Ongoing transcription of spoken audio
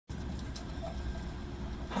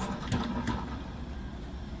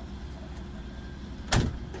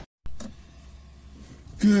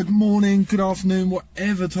Good morning, good afternoon,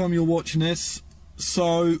 whatever time you're watching this.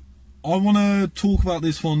 So, I want to talk about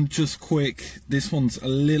this one just quick. This one's a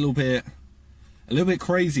little bit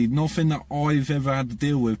crazy. Nothing that I've ever had to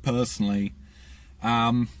deal with personally.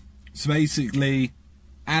 So basically,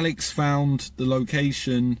 Alex found the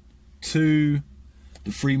location to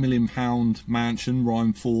the £3 million mansion,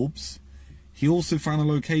 Ryan Forbes. He also found a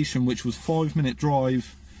location which was 5-minute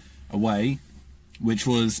drive away, which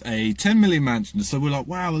was a 10 million mansion. So we're like,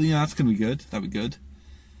 wow, yeah, that's going to be good. That'd be good.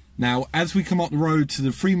 Now, as we come up the road to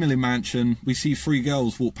the 3 million mansion, we see 3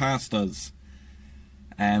 girls walk past us.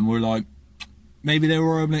 And we're like, maybe they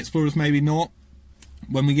were urban explorers, maybe not.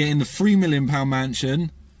 When we get in the £3 million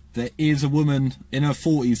mansion, there is a woman in her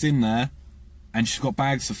 40s in there, and she's got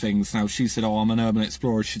bags of things. Now, she said, oh, I'm an urban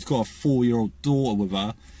explorer. She's got a 4-year-old daughter with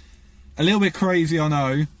her. A little bit crazy, I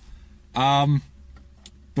know.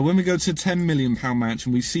 But when we go to the £10 million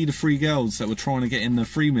mansion, we see the 3 girls that were trying to get in the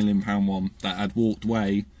 £3 million one that had walked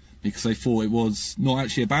away because they thought it was not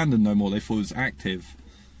actually abandoned no more. They thought it was active.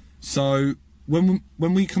 So when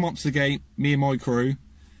we come up to the gate, me and my crew,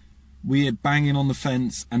 we're banging on the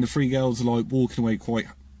fence, and the 3 girls are like walking away quite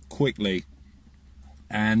quickly.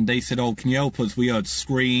 And they said, oh, can you help us? We heard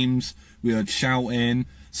screams, we heard shouting.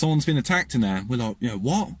 Someone's been attacked in there. We're like, you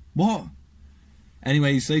know, what?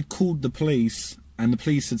 Anyways, they'd called the police. And the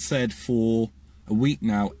police had said for a week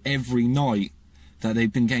now, every night, that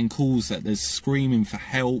they've been getting calls that there's screaming for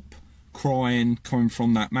help, crying, coming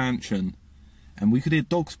from that mansion. And we could hear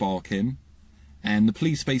dogs barking. And the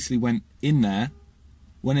police basically went in there,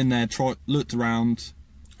 looked around.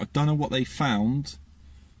 I don't know what they found,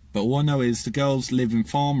 but all I know is the girls live in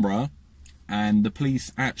Farnborough, and the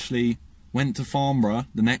police actually went to Farnborough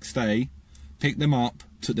the next day, picked them up,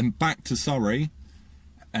 took them back to Surrey,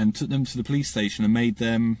 and took them to the police station and made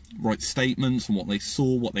them write statements on what they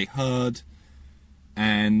saw, what they heard.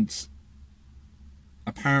 And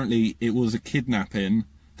apparently it was a kidnapping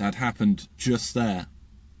that had happened just there.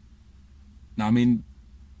 Now, I mean,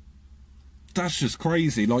 that's just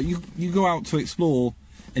crazy. Like, you go out to explore,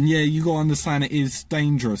 and yeah, you got to understand it is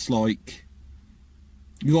dangerous. Like,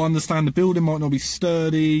 you got to understand the building might not be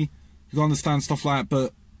sturdy, you got to understand stuff like that,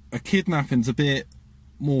 but a kidnapping's a bit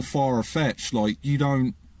more far-fetched. Like, you're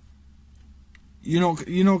not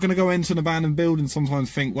going to go into an abandoned building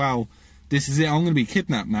sometimes think, wow, this is it, I'm going to be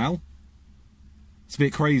kidnapped now. It's a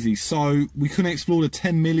bit crazy. So we couldn't explore the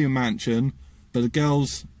 10 million mansion, but the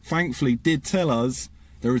girls thankfully did tell us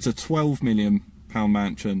there is a 12 million pound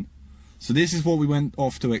mansion. So this is what we went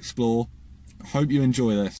off to explore. I hope you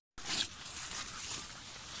enjoy this.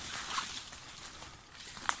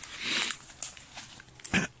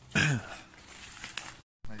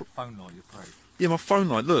 Phone light, you're pro. Yeah, my phone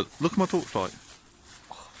light. Look at my torch light.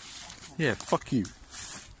 Yeah, fuck you.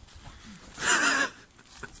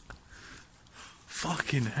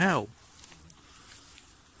 Fucking hell.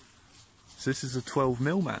 So this is a 12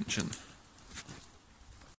 mil mansion.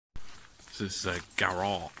 So this is a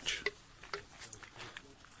garage.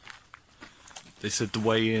 They said the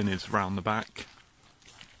way in is round the back.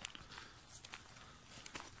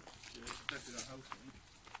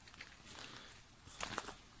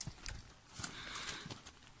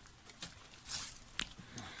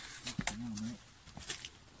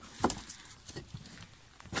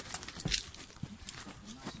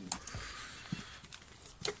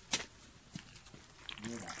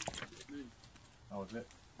 Oh, is it?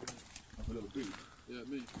 Have a little boot. Yeah,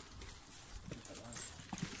 me.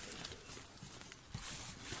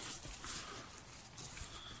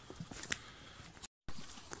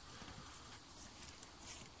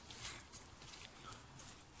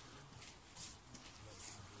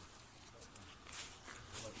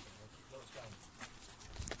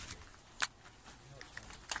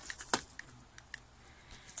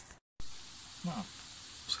 Wow.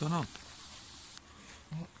 What's going on?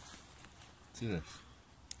 See this?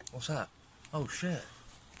 What's that? Oh shit.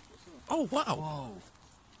 Oh wow. Whoa.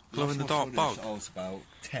 Glow in the dark bug. I was about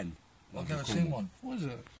 10. I've never seen one. What is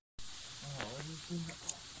it?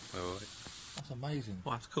 Wait. That's amazing.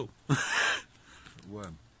 Well, that's cool.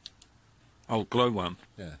 Worm. Oh, glowworm.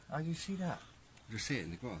 Yeah. How do you see that? You just see it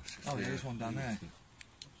in the grass. It's Oh, there's one down there.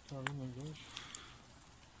 Oh my gosh.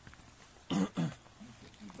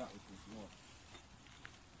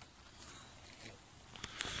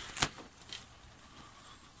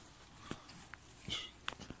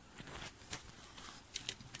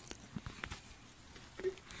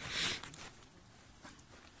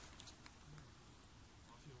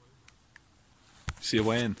 See your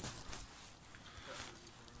way in.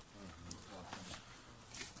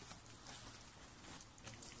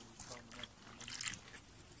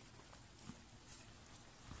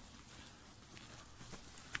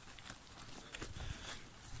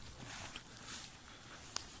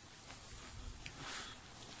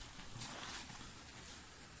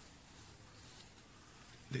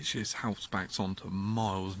 It's just house backs onto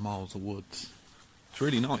miles of woods. It's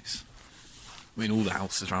really nice. I mean, all the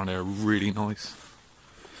houses around here are really nice.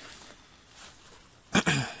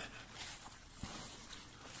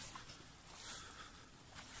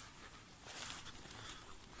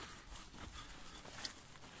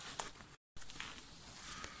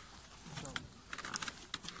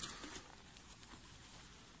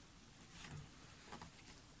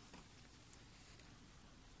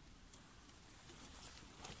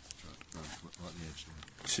 Right the edge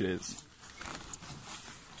there. Cheers.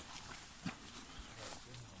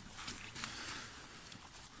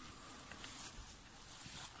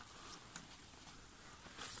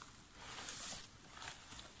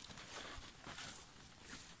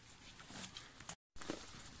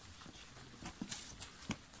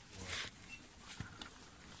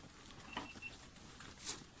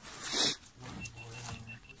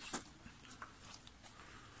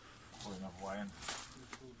 Probably another way in.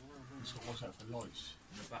 So what's that for lights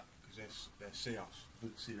in the back? Because they see us. We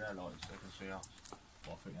can see their lights, they can see us.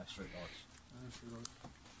 Well, I think they're street lights.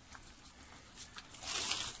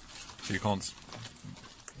 So you can't.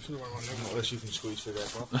 Unless you can squeeze through there,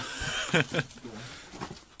 bro.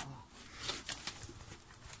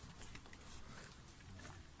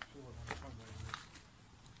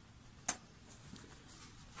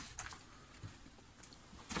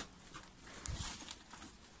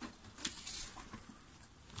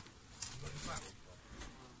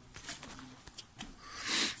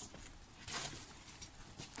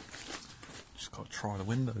 Just got to try the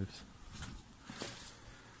windows.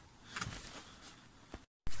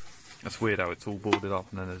 That's weird how it's all boarded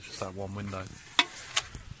up and then there's just that one window.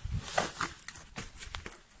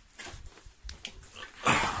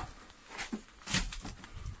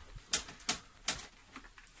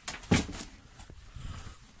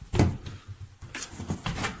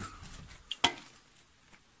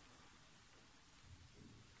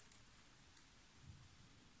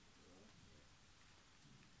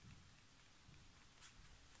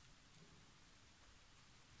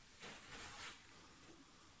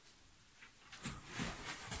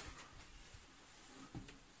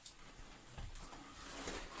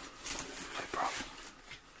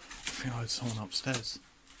 I think I heard someone upstairs.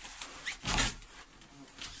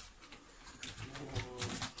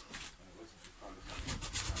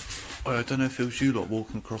 Oh, I don't know if it was you lot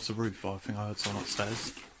walking across the roof, but I think I heard someone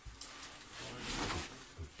upstairs.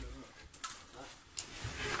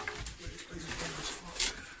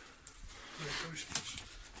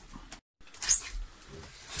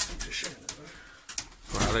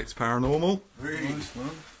 For Alex Paranormal. Nice, man.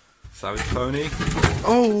 Savage Pony.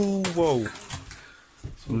 Oh, whoa.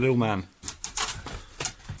 Little man.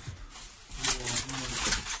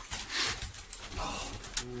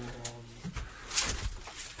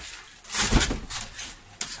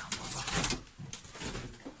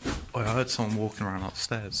 Oh, I heard someone walking around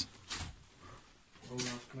upstairs.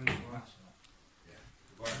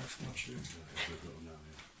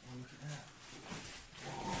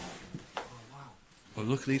 Oh,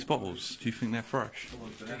 look at these bottles. Do you think they're fresh?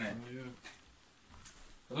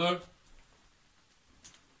 Hello?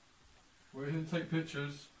 We're here to take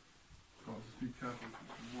pictures. God, just be careful with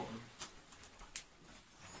the water.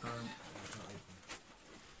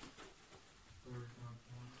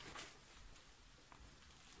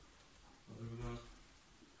 Over there.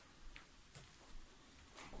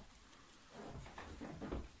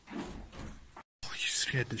 Oh, you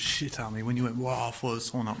scared the shit out of me when you went, wow, I thought there was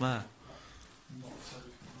someone up there. Not safe,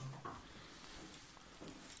 man.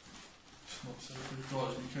 It's not safe.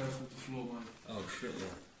 Guys, be careful with the floor, mate. Oh shit,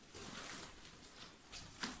 yeah.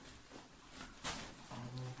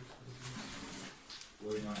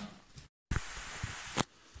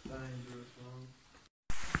 Dangerous, man.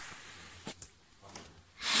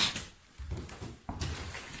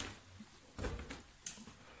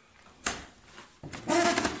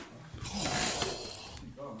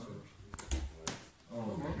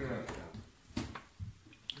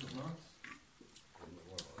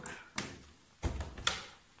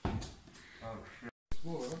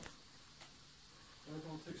 Water.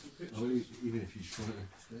 Everyone takes some pictures. Oh, even if you just run it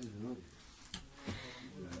upstairs, aren't you?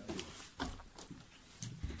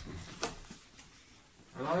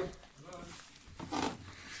 Hello?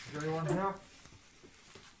 Is anyone here?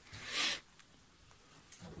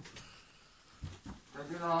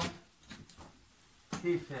 Take it on.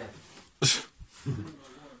 Keep it.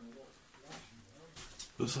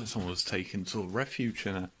 Looks like someone was taking sort of refuge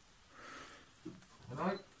in it.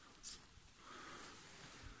 Hello?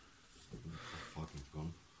 Fucking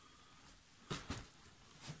gone.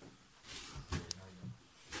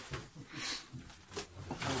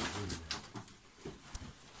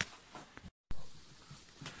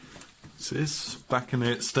 So this, back in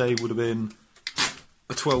its day, would have been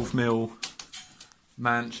a 12mm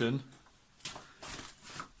mansion,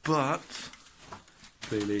 but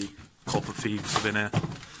clearly copper thieves have been here.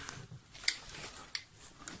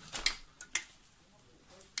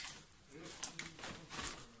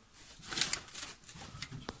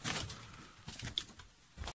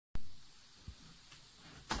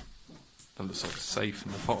 That looks like a safe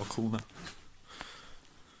in the far corner.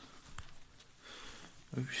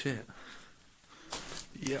 Oh shit.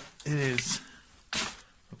 Yep, it is.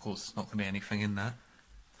 Of course, there's not going to be anything in there.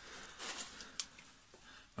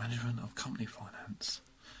 Management of company finance.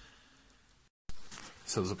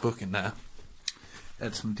 So there's a book in there. It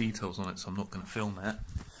had some details on it, so I'm not going to film it.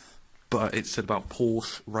 But it said about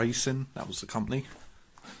Porsche Racing. That was the company.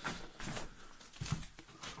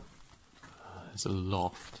 There's a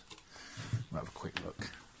loft. We'll have a quick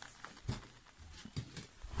look.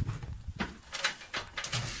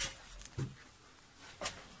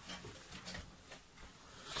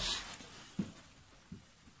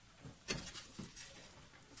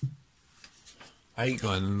 I hate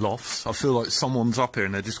going in lofts. I feel like someone's up here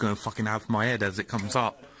and they're just going to fucking have my head as it comes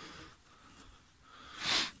up.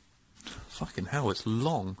 Fucking hell, it's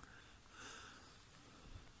long.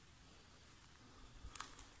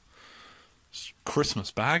 It's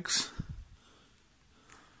Christmas bags.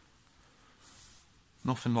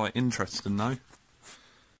 Nothing like interesting though.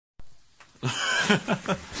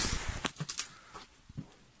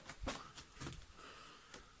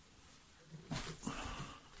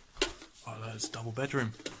 Oh, that's a double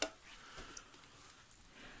bedroom.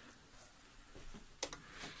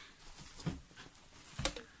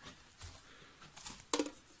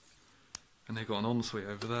 And they've got an ensuite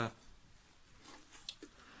over there.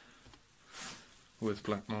 With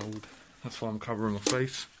black mould. That's why I'm covering my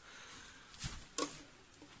face.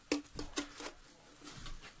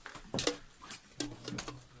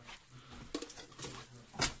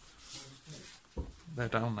 They're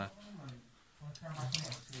down there.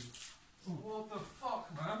 What the fuck,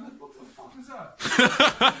 man? What the fuck is that?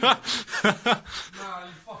 Nah,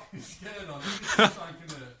 you fucking scared on. You see something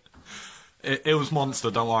in it. It was monster,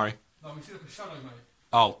 don't worry. No, we see like a shadow, mate.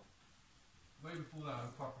 Oh. Way before that,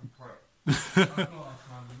 I'm fucking crap. That's not us,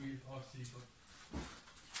 man. I see.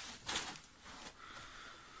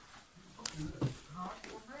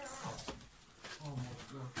 Oh my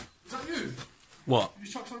god. Is that you? What? You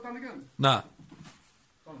just chuck something down again? Nah.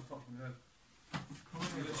 Someone's touching my head.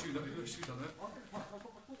 Let's shoot on it. Oh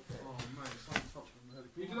mate, someone's touching my head.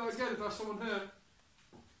 Can you do that again if there's someone here?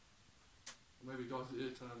 Or maybe guys at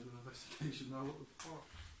here turn into an investigation now. What the fuck?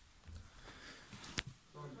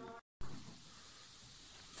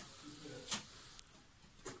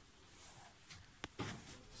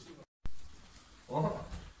 What?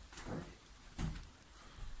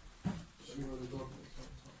 See where the dog is.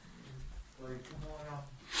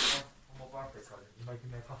 You're making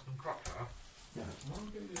me a custom crop, huh? Yeah. Why am I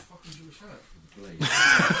getting this fucking Jewish hat? I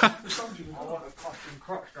want a custom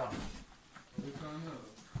crop done. Are we going there?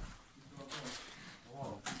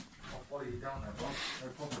 Oh, I'll follow you down there, bro. No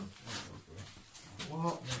problem.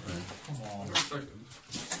 What? Come on. Wait a second.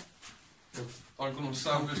 I've gone on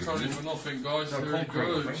Sandwich Tony for nothing, guys. No Here he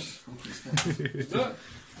concrete, goes. Is that?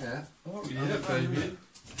 Yeah. Oh, yeah, baby.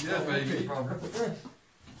 Yeah, baby. Bro, look at this.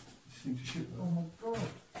 Seems to shit, Oh my god.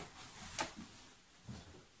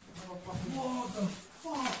 What the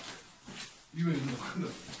fuck? You ain't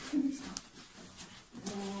looking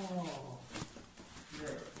Oh.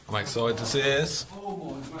 I'm excited to see this. Oh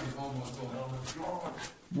my mate, oh my god.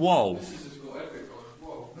 Whoa. This has just got epic on it.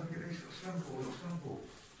 Whoa. Look at this, it's simple, it's simple.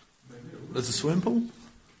 There's a swimming pool?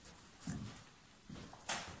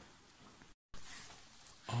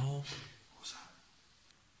 Oh. What's that?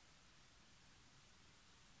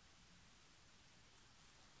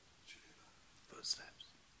 Footsteps.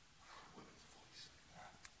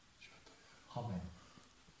 Humming.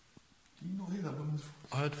 Do you not hear that woman's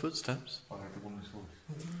voice? I heard footsteps. I heard the woman's voice.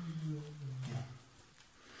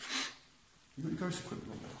 You got your ghost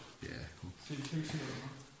equipment on there? Yeah, cool. See the two seater,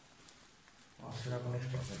 man. I should have an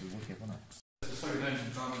extra, that'd be wicked, wouldn't it? It's so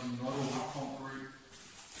engine done and not all that concrete.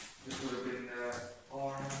 This would have been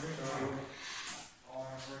iron ring.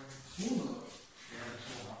 Smaller though. Yeah, it's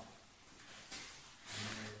all that.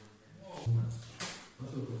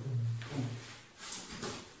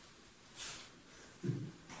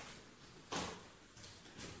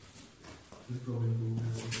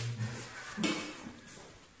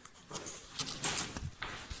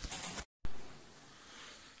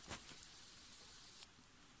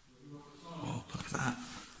 Oh, look at that.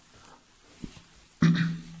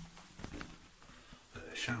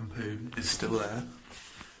 The shampoo is still there.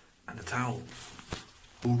 And the towel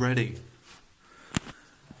already.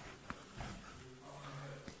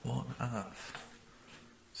 What on earth?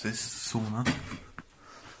 Is this the sauna?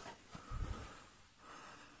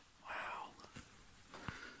 Wow.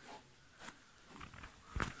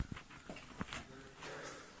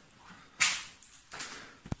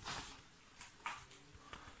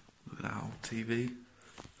 Look at that old TV.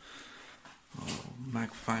 Oh,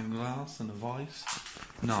 magnifying glass and a vice.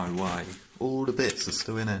 No way. All the bits are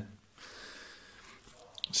still in it.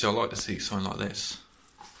 So I like to see something like this.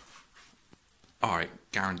 Alright,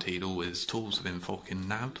 guaranteed all his tools have been fucking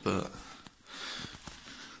nabbed, but...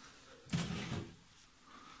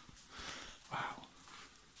 Wow.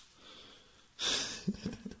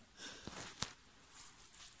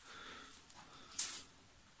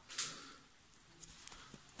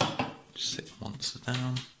 Just sit monster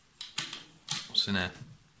down. What's in there?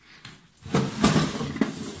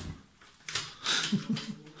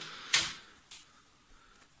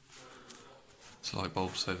 There's light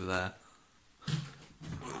bulbs over there.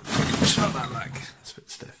 Shut that leg. It's a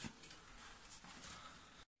bit stiff.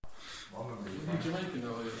 You Jamaican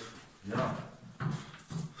though, are you? Yeah.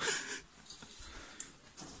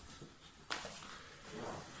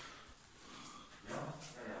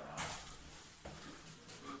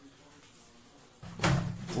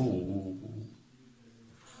 Ooh.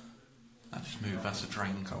 That just moved. That's a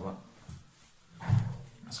drain colour.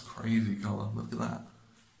 That's a crazy colour. Look at that.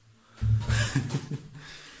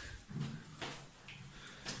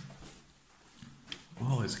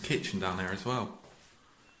 Oh, there's a kitchen down there as well.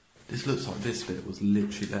 This looks like this bit was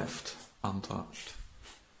literally left untouched.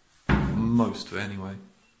 Most of it, anyway.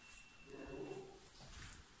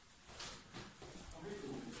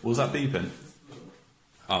 What was that beeping?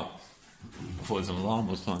 Oh. I thought it was an alarm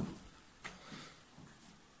or something.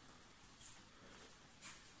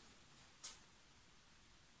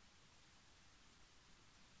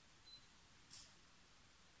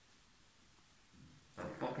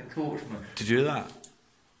 Fucking torch me. Did you hear that?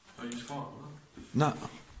 Oh, you just fart, No.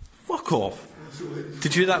 Fuck off.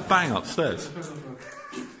 Did you hear that bang upstairs?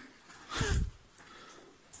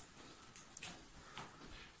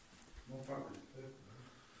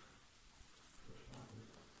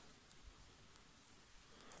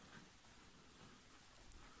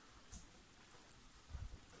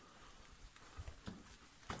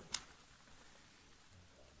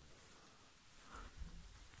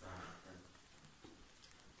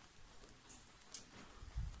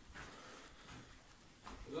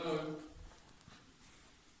 Hello?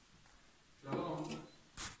 Shalom?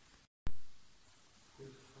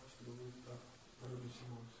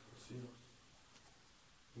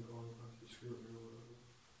 Should we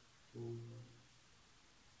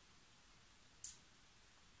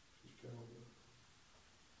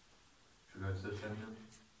go to the gym now?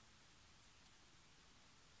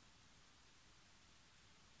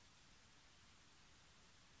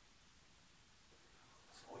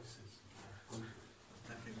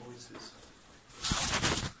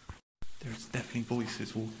 There's definitely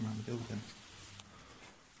voices walking around the building.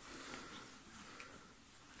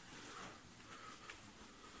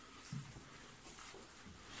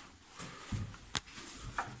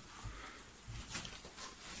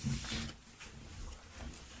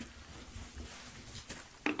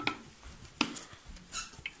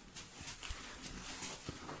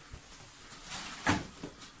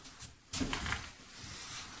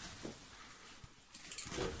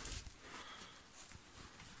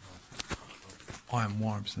 I am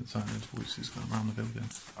 100% certain there's voices going around the building.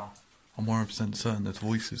 Oh. I'm 100% certain there's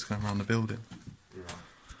voices going around the building.